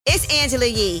It's Angela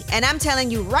Yee, and I'm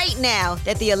telling you right now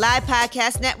that the Alive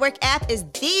Podcast Network app is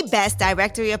the best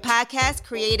directory of podcasts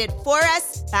created for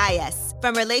us, by us.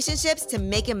 From relationships to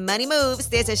making money moves,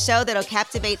 there's a show that'll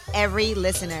captivate every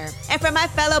listener. And for my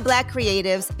fellow Black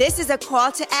creatives, this is a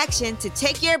call to action to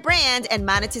take your brand and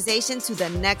monetization to the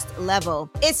next level.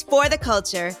 It's for the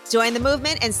culture. Join the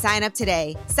movement and sign up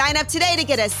today. Sign up today to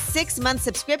get a 6-month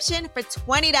subscription for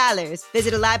 $20.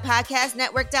 Visit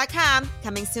AlivePodcastNetwork.com,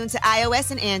 coming soon to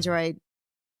iOS and Android.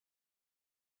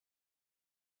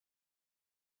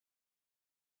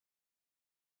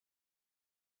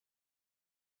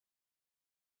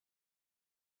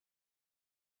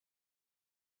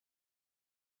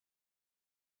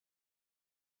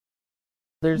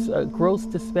 There's gross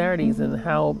disparities in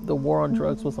how the war on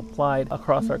drugs was applied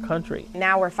across our country.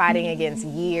 Now we're fighting against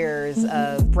years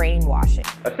of brainwashing.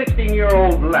 A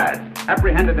 16-year-old lad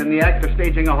apprehended in the act of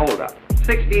staging a holdup.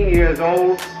 16 years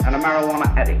old and a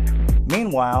marijuana addict.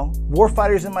 Meanwhile,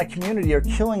 warfighters in my community are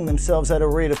killing themselves at a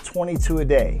rate of 22 a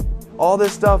day. All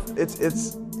this stuff,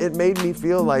 it made me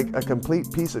feel like a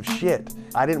complete piece of shit.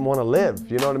 I didn't want to live,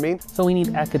 you know what I mean? So we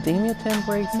need academia to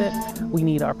embrace it, we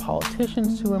need our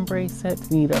politicians to embrace it,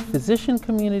 we need our physician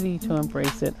community to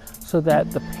embrace it, so that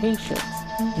the patients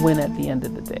win at the end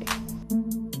of the day.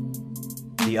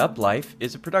 The Up Life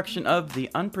is a production of the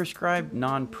Unprescribed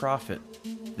Nonprofit.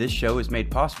 This show is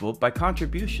made possible by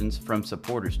contributions from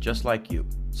supporters just like you.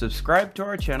 Subscribe to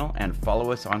our channel and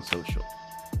follow us on social.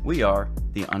 We are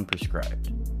the Unprescribed.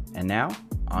 And now,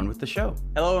 on with the show.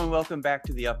 Hello and welcome back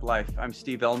to The Up Life. I'm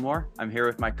Steve Elmore. I'm here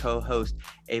with my co-host,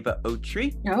 Ava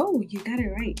Otri. Oh, you got it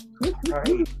right.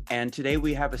 And today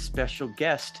we have a special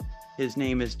guest. His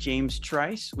name is James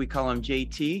Trice. We call him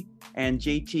JT. And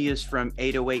JT is from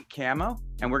 808 CAMO.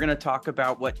 And we're going to talk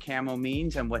about what CAMO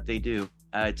means and what they do.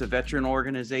 It's a veteran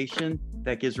organization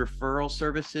that gives referral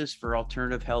services for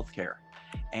alternative healthcare.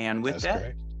 And with that,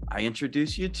 great. I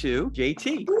introduce you to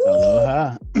JT.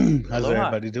 Aloha. How's Aloha.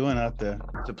 everybody doing out there?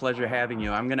 It's a pleasure having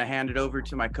you. I'm going to hand it over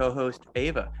to my co-host,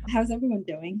 Ava. How's everyone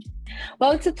doing?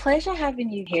 Well, it's a pleasure having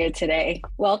you here today.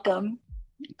 Welcome.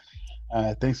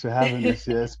 Thanks for having us.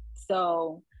 Yes.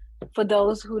 So, for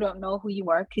those who don't know who you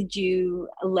are, could you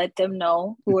let them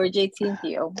know who are JT and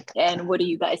Theo and what do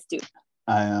you guys do?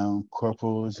 I am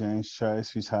Corporal James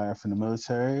Trice, retired from the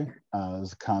military. I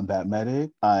was a combat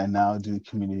medic. I now do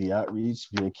community outreach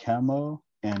via CAMO,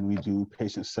 and we do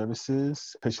patient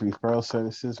referral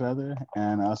services rather,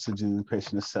 and I also do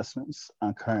patient assessments.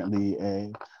 I'm currently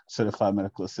a certified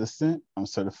medical assistant. I'm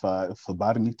certified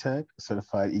phlebotomy tech,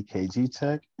 certified EKG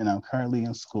tech, and I'm currently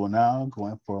in school now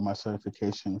going for my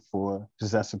certification for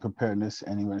disaster preparedness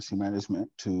and emergency management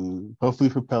to hopefully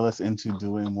propel us into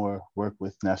doing more work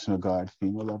with National Guard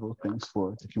FEMA level things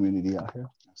for the community out here.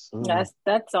 So,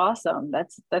 that's awesome.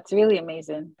 That's really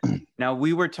amazing. Now,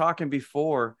 we were talking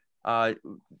before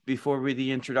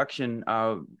the introduction,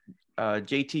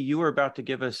 JT, you were about to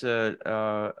give us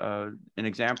an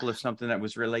example of something that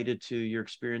was related to your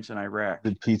experience in Iraq.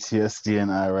 The PTSD in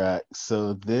Iraq.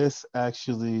 So this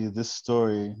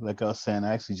story, like I was saying,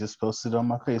 I actually just posted on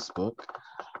my Facebook.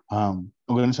 I'm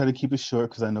going to try to keep it short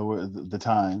because I know we're the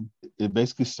time. It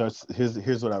basically starts,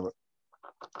 here's what I wrote.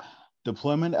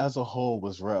 Deployment as a whole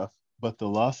was rough, but the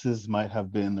losses might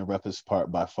have been the roughest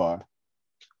part by far.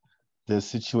 There's a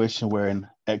situation where an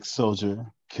ex-soldier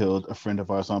killed a friend of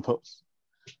ours on post.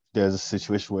 There's a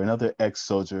situation where another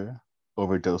ex-soldier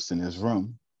overdosed in his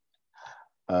room.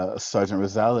 Sergeant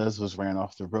Rosales was ran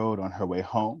off the road on her way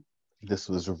home. This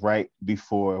was right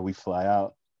before we fly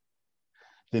out.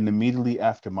 Then immediately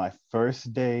after my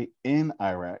first day in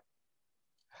Iraq,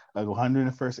 a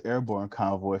 101st Airborne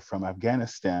convoy from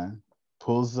Afghanistan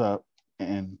pulls up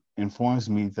and informs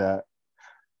me that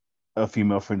a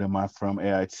female friend of mine from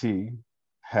AIT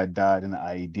had died in an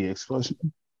IED explosion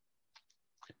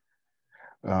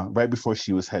right before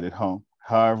she was headed home.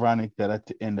 How ironic that at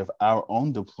the end of our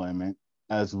own deployment,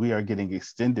 as we are getting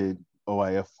extended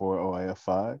OIF 4, OIF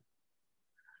 5,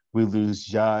 we lose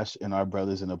Josh and our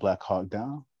brothers in the Black Hawk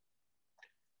Down.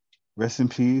 Rest in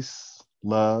peace,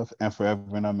 love, and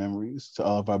forever in our memories to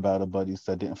all of our battle buddies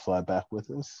that didn't fly back with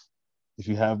us. If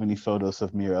you have any photos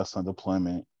of me or us on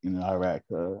deployment in Iraq,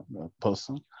 post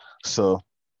them. So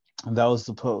that was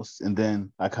the post. And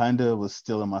then I kind of was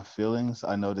still in my feelings.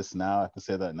 I know this now. I can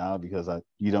say that now because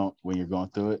you don't when you're going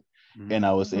through it. Mm-hmm. And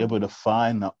I was able to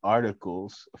find the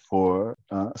articles for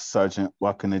Sergeant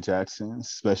Wakanda Jackson,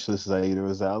 Specialist Zaida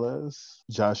Rosales,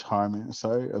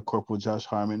 Corporal Josh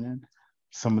Harmon, and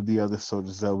some of the other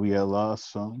soldiers that we had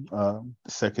lost from the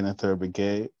 2nd and 3rd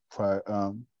Brigade prior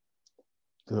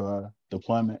to our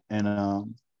deployment.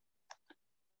 And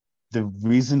the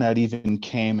reason that even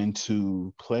came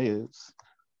into play is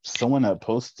someone that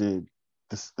posted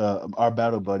this, our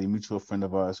battle buddy, mutual friend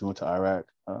of ours who went to Iraq.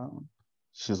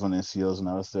 She was on NCOs when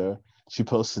I was there. She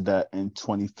posted that in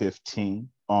 2015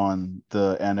 on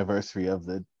the anniversary of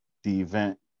the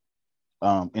event.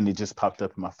 And it just popped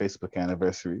up in my Facebook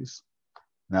anniversaries.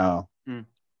 Now,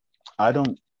 I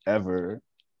don't ever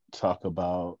talk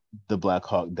about the Black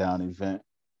Hawk Down event,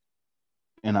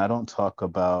 and I don't talk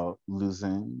about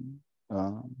losing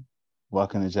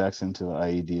Walker Jackson to an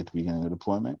IED at the beginning of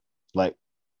deployment. Like,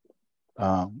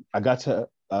 I got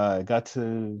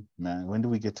to, man, when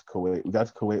did we get to Kuwait? We got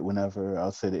to Kuwait whenever,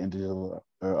 I'll say the end of July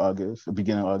or August, the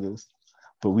beginning of August.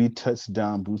 But we touched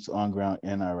down boots on ground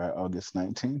in Iraq August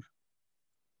 19th.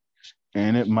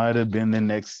 And it might have been the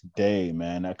next day,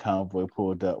 man, that convoy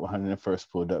pulled up, 101st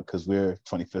pulled up, because we're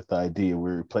 25th ID and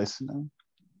we're replacing them.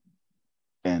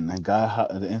 And the guy,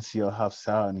 the NCO hops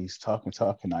out and he's talking.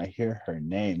 I hear her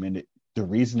name. And the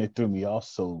reason it threw me off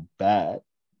so bad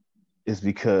is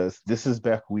because this is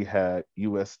back we had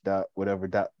US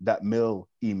 .mil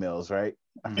emails, right?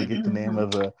 I forget the name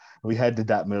of we had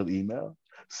the .mil email.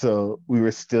 So we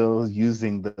were still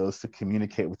using those to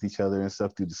communicate with each other and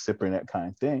stuff through the SIPR and that kind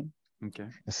of thing. Okay.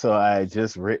 So I had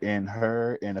just written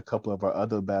her and a couple of our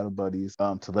other battle buddies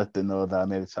to let them know that I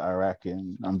made it to Iraq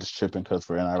and I'm just tripping because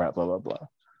we're in Iraq, blah, blah, blah.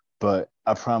 But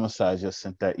I promise I just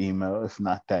sent that email, if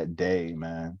not that day,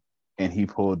 man. And he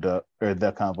pulled up, or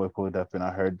that convoy pulled up, and I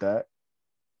heard that.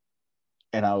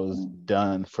 And I was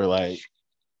done for like,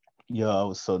 I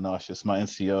was so nauseous. My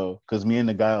NCO, because me and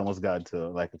the guy almost got into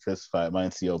like a fist fight. My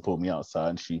NCO pulled me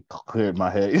outside and she cleared my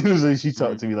head. Usually she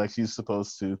talked to me like she's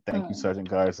supposed to. Thank you, Sergeant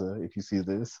Garza, if you see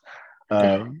this.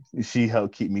 She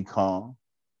helped keep me calm.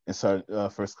 And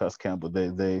Sergeant First Class Campbell,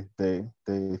 they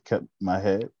kept my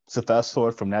head. So fast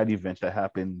forward from that event that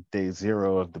happened day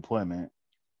 0 of deployment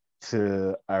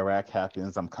to Iraq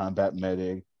happens. I'm combat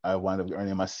medic. I wind up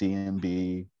earning my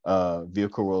CMB,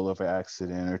 vehicle rollover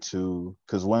accident or two.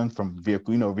 Because one from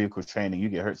vehicle, vehicle training, you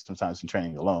get hurt sometimes from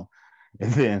training alone.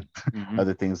 And then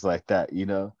other things like that,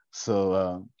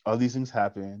 So all these things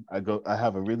happen. I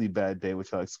have a really bad day,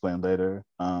 which I'll explain later.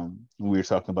 We were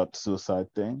talking about the suicide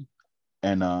thing.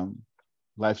 And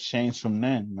life changed from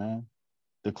then, man.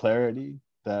 The clarity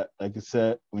that, like I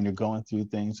said, when you're going through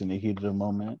things in the heat of the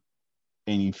moment,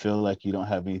 and you feel like you don't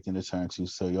have anything to turn to.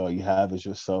 So all you have is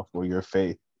yourself or your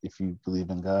faith. If you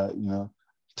believe in God, and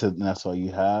that's all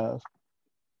you have.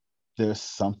 There's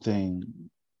something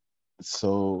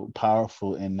so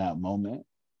powerful in that moment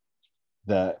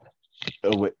that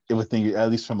it would think, at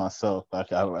least for myself, I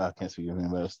can't speak of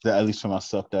anybody else, that at least for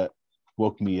myself, that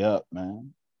woke me up,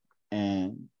 man.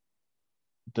 And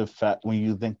the fact, when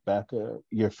you think back of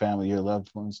your family, your loved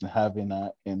ones, and having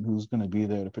that, and who's going to be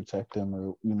there to protect them,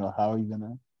 or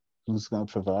who's going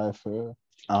to provide for,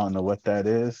 I don't know what that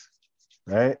is,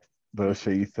 right? But I'm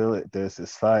sure you feel it. There's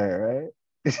this fire,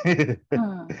 right?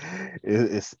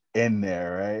 It's in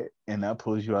there, right? And that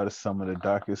pulls you out of some of the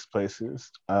darkest places,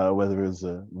 whether it's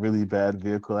a really bad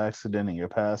vehicle accident and you're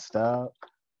passed out,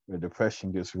 or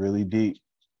depression gets really deep.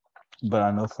 But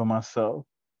I know for myself,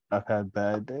 I've had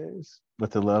bad days,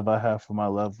 but the love I have for my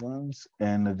loved ones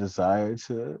and the desire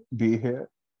to be here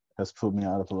has pulled me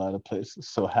out of a lot of places.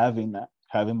 So having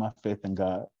my faith in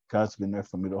God, God's been there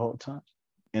for me the whole time.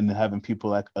 And then having people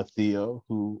like a Theo,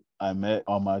 who I met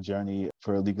on my journey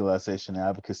for legalization and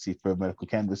advocacy for medical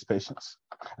cannabis patients.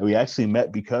 And we actually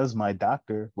met because my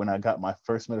doctor, when I got my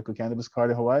first medical cannabis card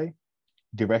in Hawaii,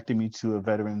 directed me to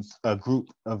a group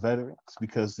of veterans,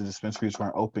 because the dispensaries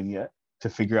weren't open yet, to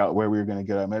figure out where we were going to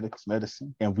get our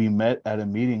medicine. And we met at a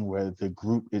meeting where the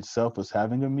group itself was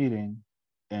having a meeting,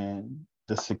 and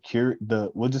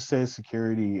we'll just say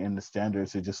security and the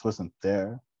standards, it just wasn't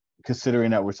there. Considering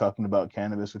that we're talking about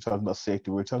cannabis, we're talking about safety,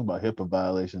 we're talking about HIPAA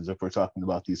violations, if we're talking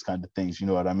about these kind of things, you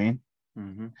know what I mean?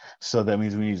 So that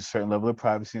means we need a certain level of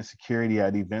privacy and security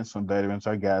at events when veterans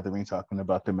are gathering, talking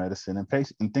about their medicine and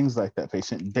patient and things like that,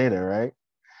 patient data, right?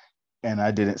 And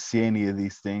I didn't see any of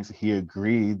these things. He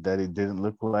agreed that it didn't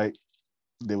look like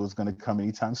it was going to come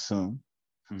anytime soon.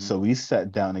 So we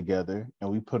sat down together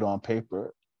and we put on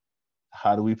paper,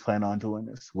 how do we plan on doing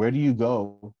this? Where do you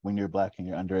go when you're Black and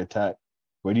you're under attack?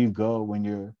 Where do you go when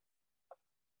you're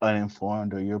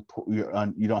uninformed, or you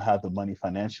don't have the money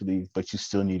financially, but you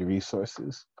still need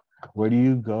resources? Where do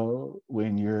you go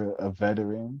when you're a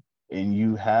veteran and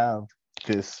you have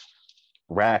this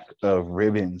rack of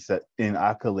ribbons that in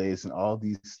accolades and all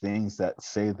these things that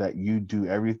say that you do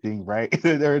everything right?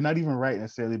 They're not even right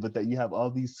necessarily, but that you have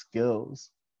all these skills,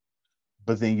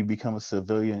 but then you become a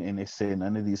civilian and they say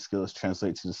none of these skills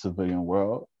translate to the civilian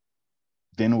world.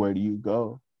 Then where do you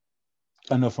go?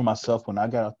 I know for myself, when I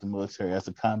got out the military as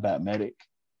a combat medic,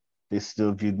 they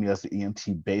still viewed me as the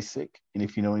EMT basic. And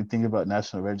if you know anything about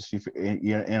National Registry for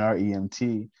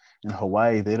NREMT in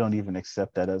Hawaii, they don't even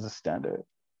accept that as a standard.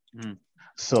 Mm.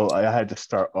 So I had to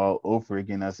start all over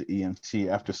again as an EMT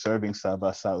after serving side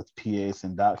by side with PAs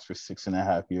and docs for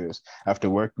 6.5 years. After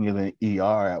working in the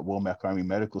ER at Womack Army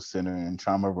Medical Center and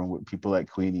trauma room with people like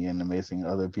Queenie and amazing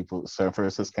other people, Sir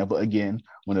Francis Campbell, again,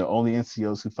 one of the only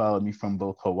NCOs who followed me from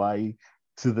both Hawaii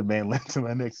to the mainland to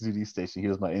my next duty station. He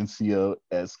was my NCO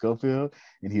at Schofield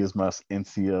and he was my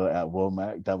NCO at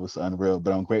Womack. That was unreal,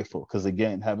 but I'm grateful because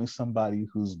again, having somebody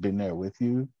who's been there with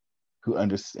you, who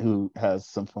has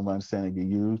some form of understanding of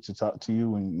you to talk to you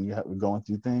when you're going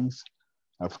through things,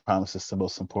 I promise it's the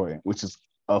most important, which is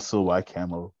also why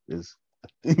CAMO is,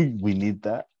 we need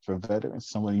that for veterans,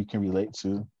 someone you can relate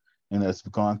to and that's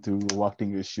gone through, walked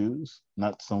in your shoes,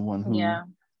 not someone who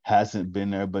hasn't been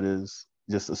there, but is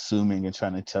just assuming and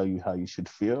trying to tell you how you should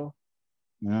feel,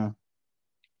 you know?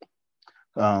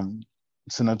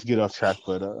 So not to get off track,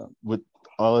 but with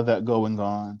all of that going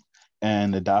on,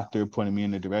 and the doctor pointed me in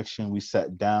the direction, we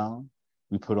sat down,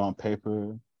 we put on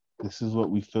paper, this is what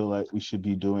we feel like we should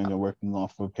be doing and working on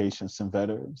for patients and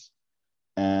veterans.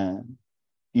 And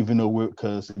even though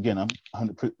because again, I'm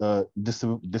 100%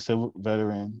 disabled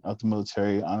veteran out the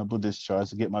military, honorable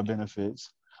discharge to get my benefits,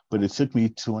 but it took me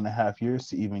 2.5 years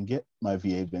to even get my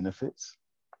VA benefits.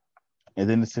 And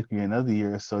then it took me another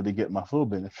year or so to get my full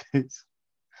benefits.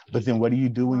 But then what do you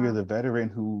do when you're the veteran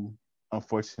who,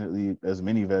 unfortunately, as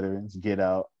many veterans, get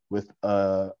out with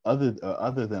other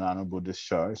than honorable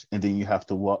discharge, and then you have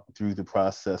to walk through the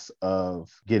process of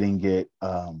getting it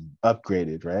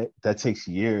upgraded, right? That takes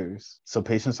years. So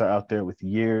patients are out there with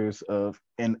years of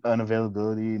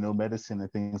unavailability, no medicine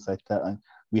and things like that. And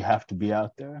we have to be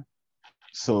out there.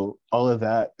 So all of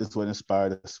that is what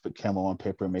inspired us to put CAMO on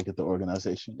paper and make it the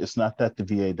organization. It's not that the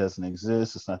VA doesn't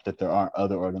exist. It's not that there aren't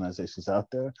other organizations out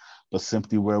there, but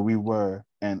simply where we were,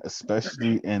 and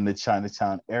especially in the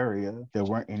Chinatown area, there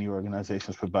weren't any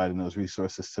organizations providing those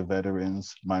resources to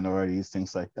veterans, minorities,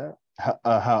 things like that.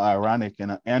 How ironic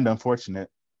and unfortunate.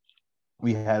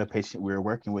 We had a patient we were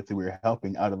working with that we were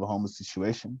helping out of a homeless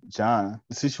situation. John,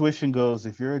 the situation goes,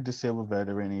 if you're a disabled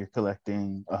veteran and you're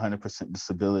collecting 100%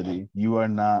 disability, you are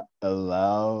not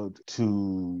allowed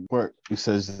to work. It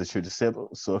says that you're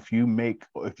disabled. So if you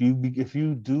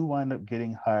do wind up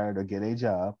getting hired or get a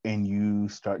job and you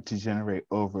start to generate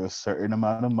over a certain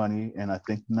amount of money, and I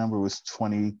think the number was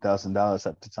 $20,000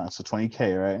 at the time, so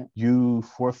 20K, right? You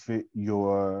forfeit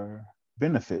your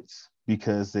benefits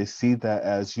because they see that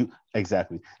as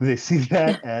they see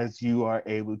that as you are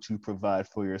able to provide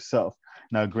for yourself.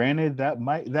 Now granted,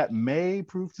 that may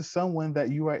prove to someone that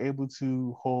you are able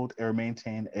to hold or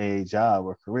maintain a job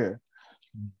or career,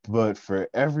 but for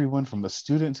everyone from a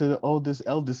student to the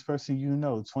eldest person,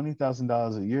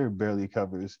 $20,000 a year barely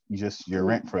covers just your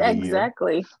rent for the year.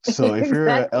 So if you're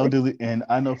an elderly, and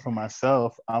I know for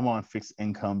myself, I'm on fixed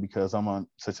income because I'm on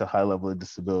such a high level of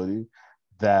disability,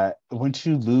 that once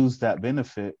you lose that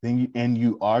benefit, then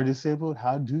you are disabled,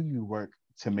 how do you work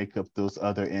to make up those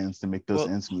other ends, to make those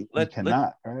ends meet? You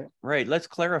cannot, right? Right. Let's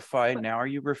clarify now. Are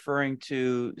you referring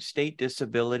to state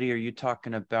disability? Or are you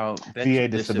talking about VA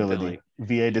disability?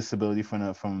 VA disability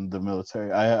from the military.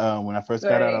 When I first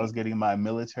got out, I was getting my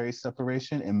military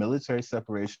separation, and military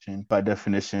separation by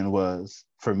definition was,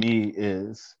 for me,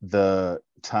 is the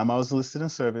time I was listed in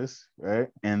service, right?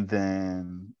 And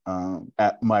then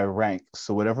at my rank.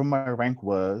 So whatever my rank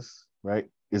was, right,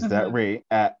 is that rate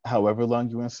at however long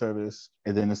you were in service,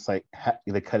 and then it's like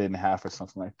they cut it in half or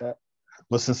something like that.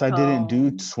 But since I didn't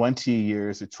do 20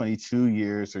 years or 22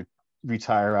 years or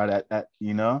retire out at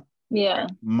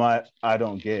I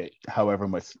don't get however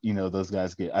much those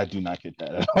guys get. I do not get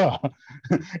that at all.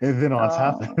 And then on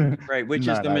top of it, right, which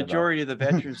is the majority of the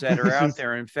veterans that are out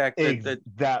there. In fact,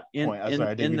 that point, I'm sorry,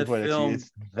 I didn't mean to point at you.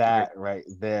 It's that right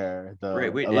there.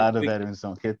 A lot of veterans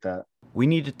don't get that. We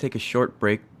need to take a short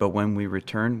break, but when we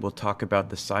return, we'll talk about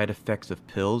the side effects of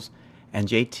pills, and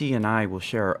JT and I will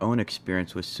share our own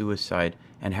experience with suicide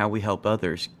and how we help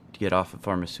others to get off of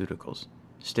pharmaceuticals.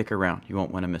 Stick around, you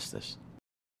won't want to miss this.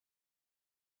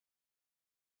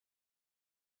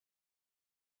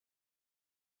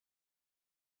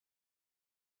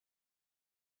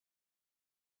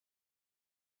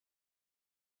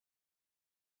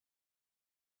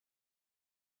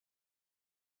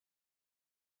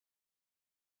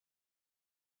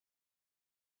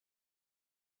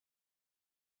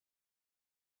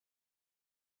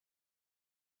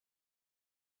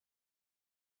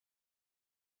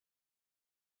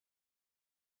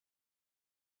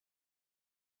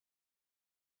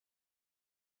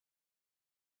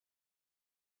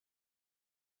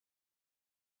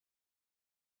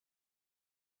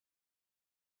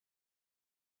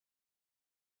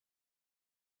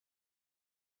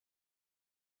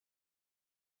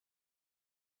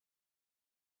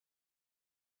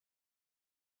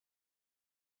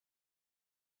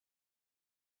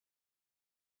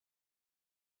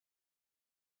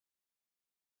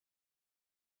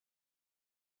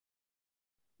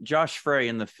 Josh Frey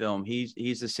in the film, he's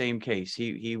the same case.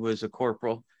 He was a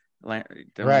corporal, Right,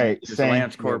 same,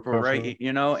 Lance yeah, corporal, right? corporal.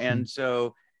 You know, and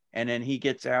so, and then he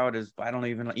gets out as, I don't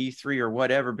even know, E3 or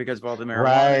whatever, because of all the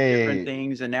marijuana, different Right.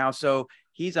 things, and now so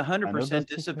he's I know those 100% two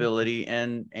characters. disability,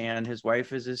 and his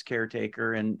wife is his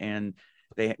caretaker, and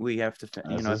we have to,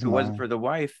 you As know, is if it wasn't mine. for the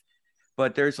wife,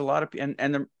 but there's a lot of,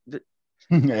 and the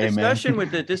Amen. discussion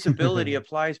with the disability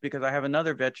applies, because I have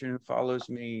another veteran who follows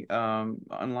me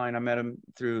online. I met him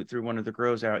through one of the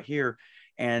grows out here,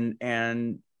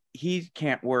 and he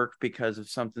can't work because of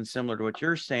something similar to what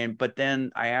you're saying. But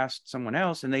then I asked someone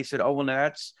else, and they said, "Oh, well,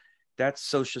 that's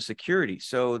Social Security,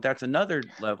 so that's another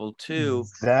level too."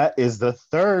 That is the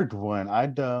third one. I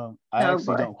actually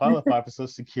boy. don't qualify for Social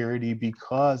Security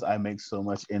because I make so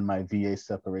much in my VA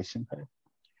separation pay.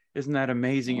 Isn't that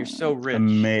amazing? You're so rich.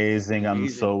 Amazing. I'm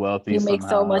Amazing. so wealthy You make so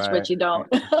somehow, much, right? but you don't.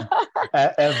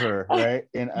 Ever, right?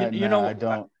 And You know, I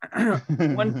don't.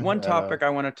 one topic I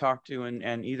want to talk to,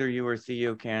 and either you or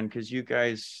Theo can, because you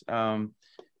guys,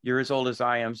 you're as old as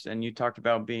I am, and you talked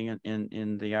about being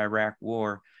in the Iraq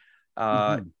War.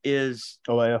 Is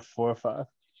OIF 4 or 5.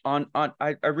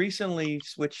 I recently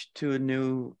switched to a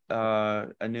new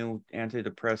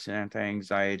antidepressant,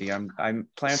 anti-anxiety. I'm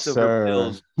plants over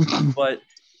pills, but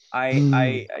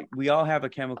we all have a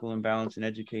chemical imbalance, and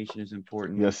education is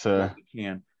important. Yes, sir. We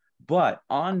can. But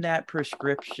on that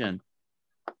prescription,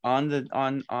 on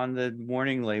the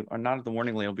warning label, or not the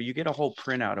warning label, but you get a whole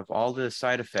printout of all the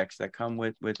side effects that come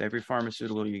with every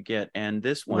pharmaceutical you get. And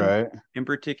this one, right, in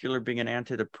particular, being an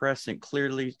antidepressant,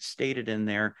 clearly stated in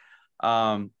there,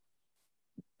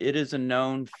 it is a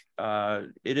known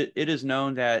it is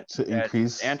known that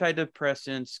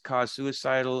antidepressants cause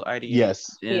suicidal ideation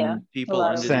in people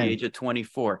under the age of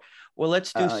 24. Well,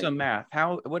 let's do some math.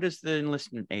 What is the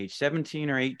enlistment age? 17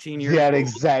 or 18 years that old?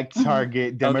 exact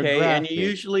target demographic. Okay, and you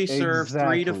usually serve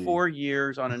 3 to 4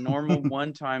 years on a normal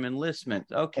one-time enlistment.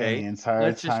 Okay, and the entire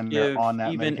let's just time give on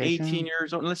that even medication? 18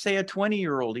 years old. Let's say a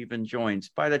 20-year-old even joins.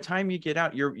 By the time you get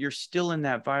out, you're still in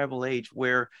that viable age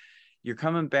where you're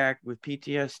coming back with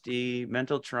PTSD,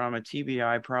 mental trauma,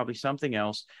 TBI, probably something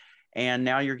else. And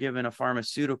now you're given a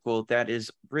pharmaceutical that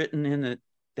is written in it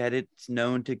that it's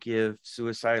known to give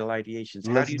suicidal ideations.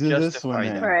 How do you justify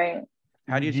that? Right.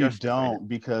 How do you You justify don't,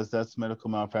 because that's medical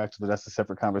malpractice, but that's a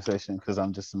separate conversation because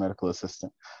I'm just a medical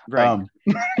assistant. Right.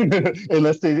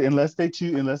 Unless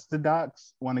the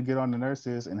docs want to get on the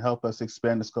nurses and help us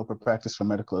expand the scope of practice for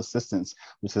medical assistants,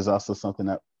 which is also something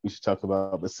that we should talk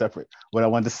about, but separate. What I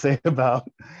wanted to say about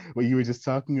what you were just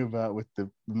talking about with the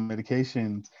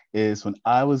medications is when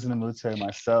I was in the military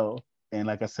myself, and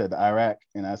like I said, Iraq,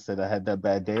 and I said I had that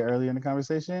bad day earlier in the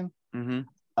conversation. Mm-hmm.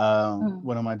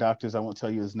 One of my doctors, I won't tell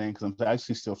you his name because I'm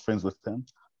actually still friends with him,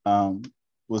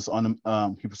 was on,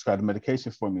 he prescribed a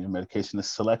medication for me. The medication is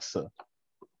Celexa.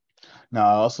 Now,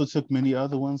 I also took many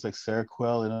other ones like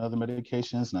Seroquel and other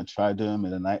medications, and I tried them,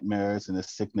 and the nightmares and the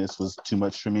sickness was too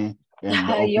much for me. And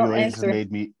the opioids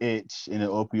made me itch, and the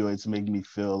opioids made me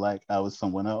feel like I was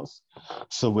someone else.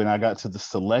 So when I got to the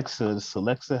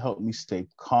Celexa helped me stay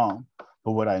calm.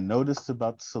 But what I noticed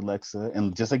about the Celexa,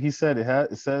 and just like he said,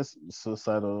 it says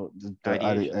suicidal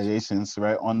ideations,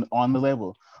 right, on the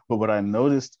label. But what I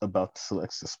noticed about the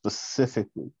Celexa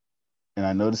specifically, and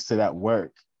I noticed it at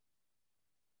work,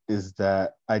 is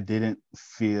that I didn't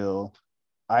feel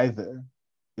either.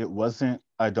 It wasn't,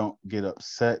 I don't get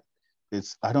upset.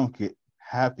 It's, I don't get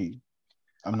happy.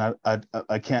 I'm not,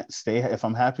 I can't stay, if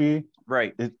I'm happy,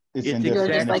 right. It's indifferent.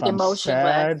 Just and like if I'm emotionless.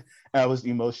 sad, I was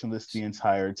emotionless the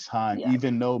entire time,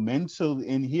 even though mental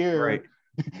in here,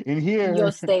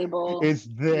 you're stable. It's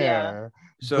there.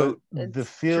 So but the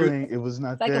feeling, it was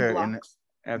not like there. And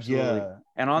absolutely. Yeah.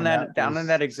 And on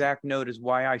that exact note is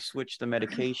why I switched the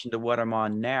medication to what I'm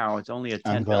on now. It's only a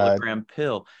 10 milligram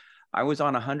pill. I was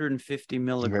on 150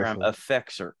 milligram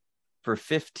Effexor for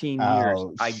 15 years.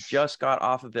 I just got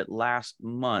off of it last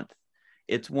month.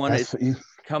 It's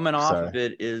coming off of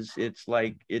it is, it's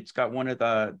like, it's got one of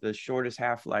the shortest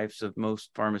half-lives of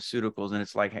most pharmaceuticals. And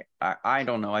it's like, I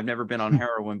don't know, I've never been on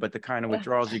heroin, but the kind of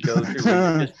withdrawals you go through,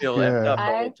 where you just feel effed up the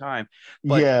whole time.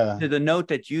 But to the note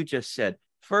that you just said,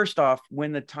 first off,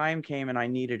 when the time came and I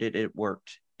needed it, it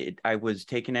worked. I was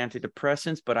taking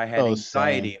antidepressants, but I had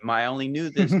anxiety. I only knew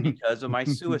this because of my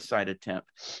suicide attempt.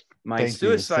 My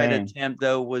suicide attempt,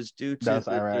 though, was due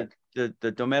to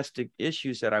the domestic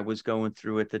issues that I was going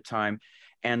through at the time.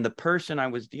 And the person I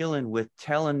was dealing with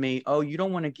telling me, oh, you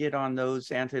don't want to get on those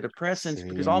antidepressants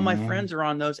because all my friends are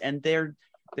on those and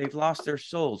they've lost their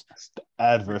souls.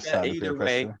 Adverse side of either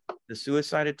way, the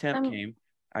suicide attempt came.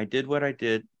 I did what I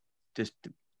did, just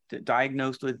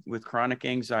diagnosed with chronic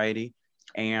anxiety.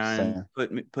 and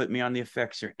put me on the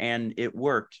Effexor, and it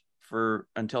worked for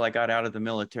until I got out of the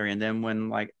military. And then when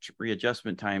like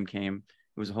readjustment time came,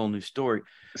 it was a whole new story.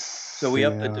 So we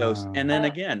upped the dose, and then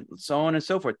again, so on and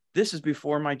so forth. This is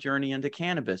before my journey into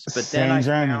cannabis, but then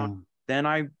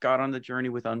I got on the journey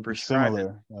with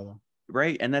unprescribed.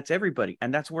 Right, and that's everybody,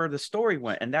 and that's where the story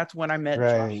went, and that's when I met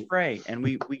Josh Frey, and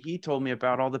he told me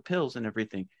about all the pills and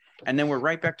everything, and then we're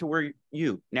right back to where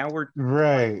now we're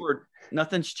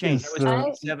nothing's changed. I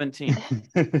was 17.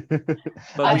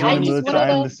 But I joined the military.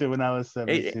 I enlisted when I was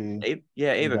 17.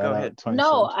 Ava, go ahead.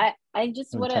 No, I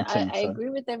just want to. I agree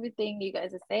with everything you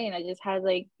guys are saying. I just had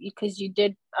like, because you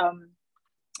did,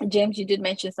 James, you did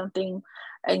mention something,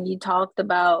 and you talked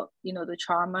about the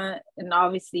trauma, and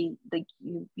obviously like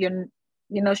you're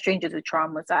no stranger to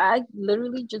trauma. So I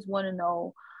literally just want to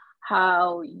know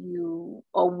how you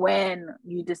or when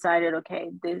you decided,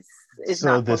 okay, this is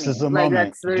not for me. Is a like, moment.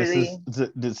 That's literally...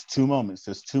 There's two moments.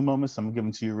 There's two moments. I'm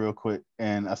giving to you real quick.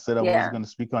 And I said I wasn't going to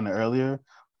speak on it earlier,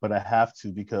 but I have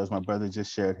to because my brother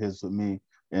just shared his with me.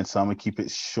 And so I'm going to keep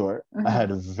it short. Mm-hmm. I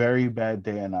had a very bad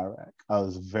day in Iraq. I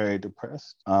was very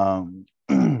depressed.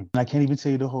 I can't even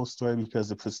tell you the whole story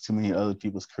because it puts too many other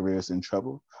people's careers in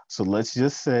trouble. So let's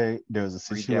just say there was a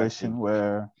situation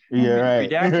where...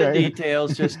 Redact the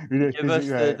details. Just give us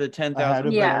the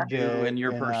 10,000 and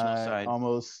your personal side.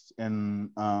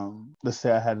 Let's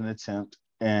say I had an attempt,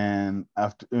 and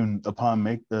upon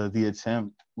the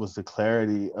attempt was the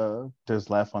clarity of there's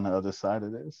life on the other side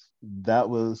of this. That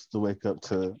was the wake up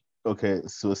to, okay,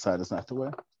 suicide is not the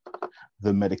way.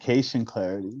 The medication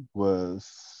clarity was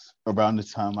around the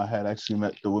time I had actually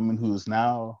met the woman who is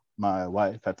now my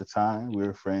wife. At the time, we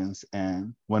were friends,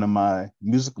 and one of my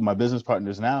business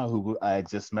partners now, who I had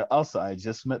just met. Also, I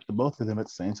just met the both of them at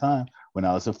the same time when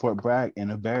I was at Fort Bragg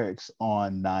in a barracks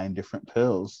on 9 different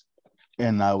pills,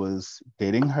 and I was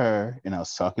dating her, and I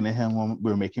was talking to him when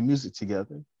we were making music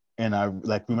together. And I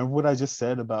remember what I just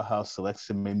said about how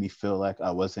selection made me feel like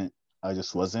I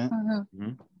just wasn't. Mm-hmm.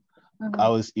 Mm-hmm. I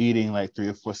was eating like 3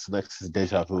 or 4 selections,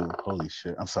 deja vu. Holy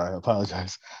shit. I'm sorry. I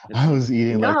apologize. I was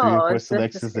eating like 3 or 4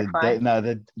 selections a day. No,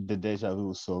 the deja vu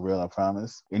was so real, I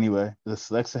promise. Anyway, the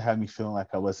selection had me feeling like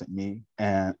I wasn't me.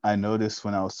 And I noticed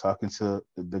when I was talking to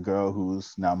the girl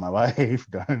who's now my wife,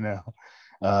 Darnell,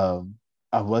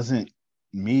 I wasn't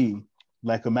me.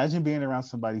 Like, imagine being around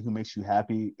somebody who makes you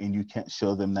happy and you can't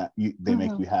show them that they make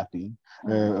you happy.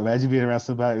 Or imagine being around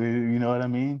somebody, you know what I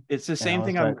mean? It's the same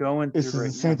thing I'm going through. It's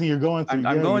the same thing you're going through.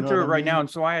 I'm going through it right now, and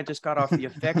so I had just got off the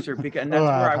Effexor because, and that's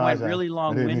where I went really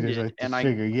long-winded.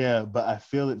 But I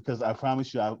feel it because I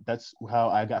promise you, that's how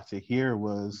I got to hear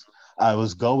was I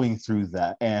was going through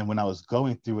that, and when I was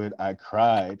going through it, I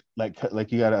cried.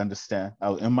 Like you got to understand. I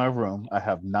was in my room. I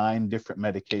have 9 different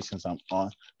medications I'm on: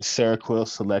 Seroquel,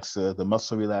 Celexa, the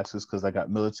muscle relaxers because I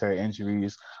got military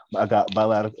injuries. I got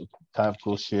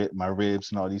bilateral shit, my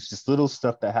ribs, and all these just little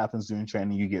stuff that happens during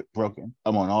training. You get broken.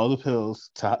 I'm on all the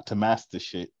pills to mask the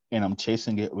shit. And I'm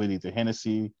chasing it with either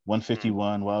Hennessy,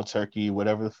 151, Wild Turkey,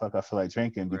 whatever the fuck I feel like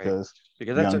drinking because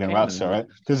that's young and rockstar, right?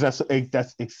 Because that's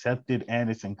accepted and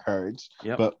it's encouraged.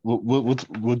 Yep. But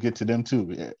we'll get to them too.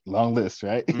 Yeah, long list,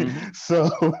 right?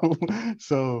 Mm-hmm.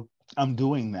 So I'm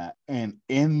doing that, and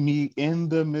in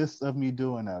the midst of me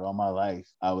doing that all my life,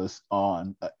 I was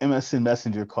on an MSN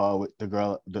Messenger call with the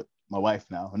girl, my wife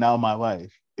now my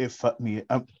wife. It fucked me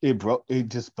up. It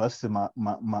just busted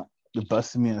it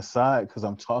busted me inside because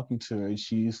I'm talking to her, and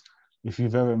if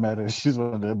you've ever met her, she's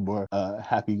one of the more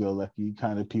happy-go-lucky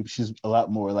kind of people. She's a lot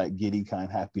more like giddy kind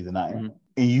of happy than I am. Mm-hmm.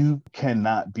 And you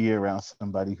cannot be around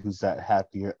somebody who's that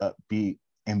happy or upbeat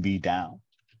and be down,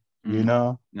 you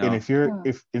know? No. And if you're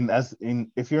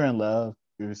in love,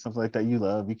 or something like that,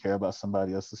 you care about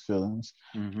somebody else's feelings.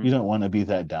 Mm-hmm. You don't want to be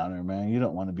that downer, man. You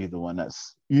don't want to be the one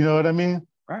that's, you know what I mean?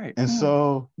 Right. And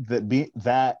so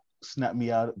that snapped me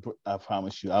out. I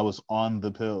promise you, I was on the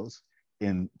pills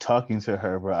and talking to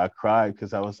her, bro. I cried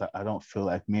because I was like, I don't feel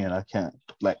like me and I can't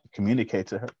like communicate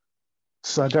to her.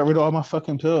 So I got rid of all my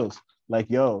fucking pills.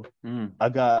 Like, I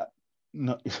got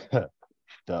no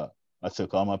duh. I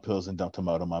took all my pills and dumped them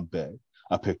out on my bed.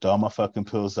 I picked all my fucking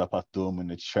pills up, I threw them in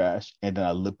the trash, and then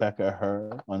I looked back at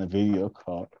her on a video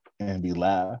call and we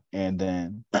laughed. And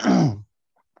then I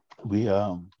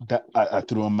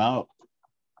threw them out.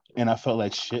 And I felt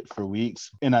like shit for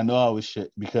weeks. And I know I was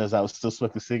shit because I was still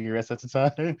smoking cigarettes at the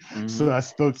time. Mm-hmm. So I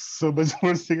smoked so much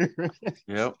more cigarettes.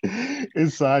 Yep.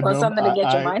 And so I know something to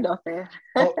get your mind off there.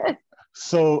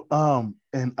 So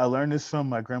And I learned this from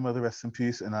my grandmother, rest in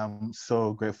peace, and I'm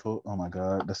so grateful. Oh my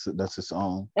God, that's its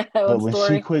own. But when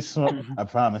she quit smoking, I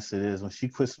promise it is. When she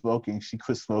quit smoking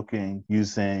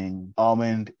using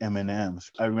almond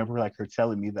M&Ms. I remember like her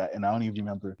telling me that, and I don't even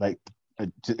remember like.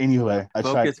 Anyway, I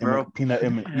Focus, tried bro. peanut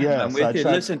M. Yeah, I'm with you.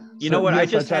 Listen, you know what? I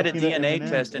just had a DNA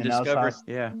test and discovered.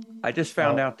 Yeah, I just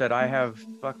found out that I have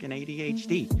fucking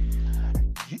ADHD.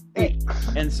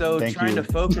 And so trying to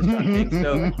focus on things.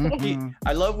 So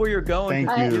I love where you're going.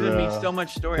 You're giving me so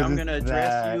much story. I'm going to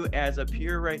address you as a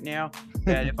peer right now.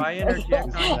 That if I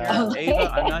interject on here,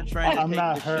 Ava, I'm not trying to take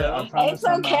the show. It's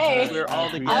okay. We're all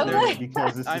together.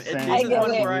 Because it's the same. This is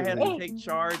one where I had to take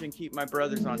charge and keep my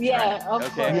brothers on track. Yeah, of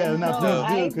course. Yeah, no,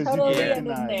 I totally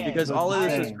understand. Because all of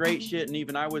this was great shit, and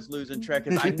even I was losing track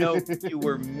because I know you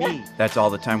were me. That's all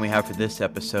the time we have for this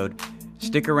episode.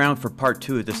 Stick around for part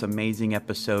 2 of this amazing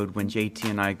episode when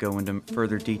JT and I go into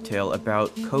further detail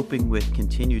about coping with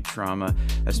continued trauma,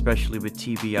 especially with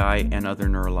TBI and other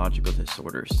neurological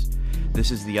disorders.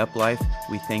 This is The Up Life.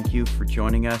 We thank you for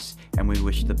joining us, and we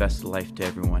wish the best of life to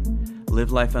everyone.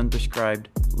 Live life unprescribed.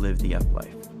 Live the Up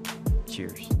Life.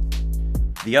 Cheers.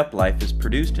 The Up Life is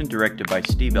produced and directed by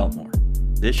Steve Elmore.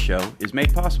 This show is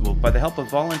made possible by the help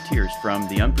of volunteers from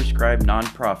the Unprescribed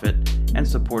nonprofit and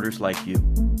supporters like you.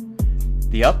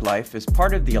 The Up Life is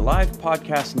part of the Alive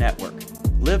Podcast Network.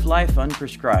 Live life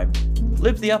unprescribed.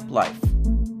 Live the Up Life.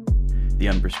 The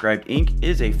Unprescribed Inc.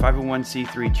 is a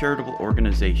 501c3 charitable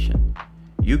organization.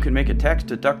 You can make a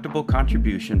tax-deductible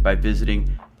contribution by visiting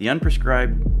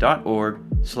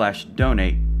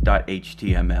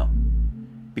theunprescribed.org/donate.html.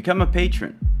 Become a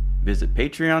patron. Visit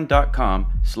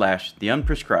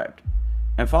patreon.com/theunprescribed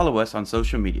and follow us on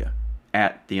social media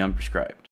 @theunprescribed.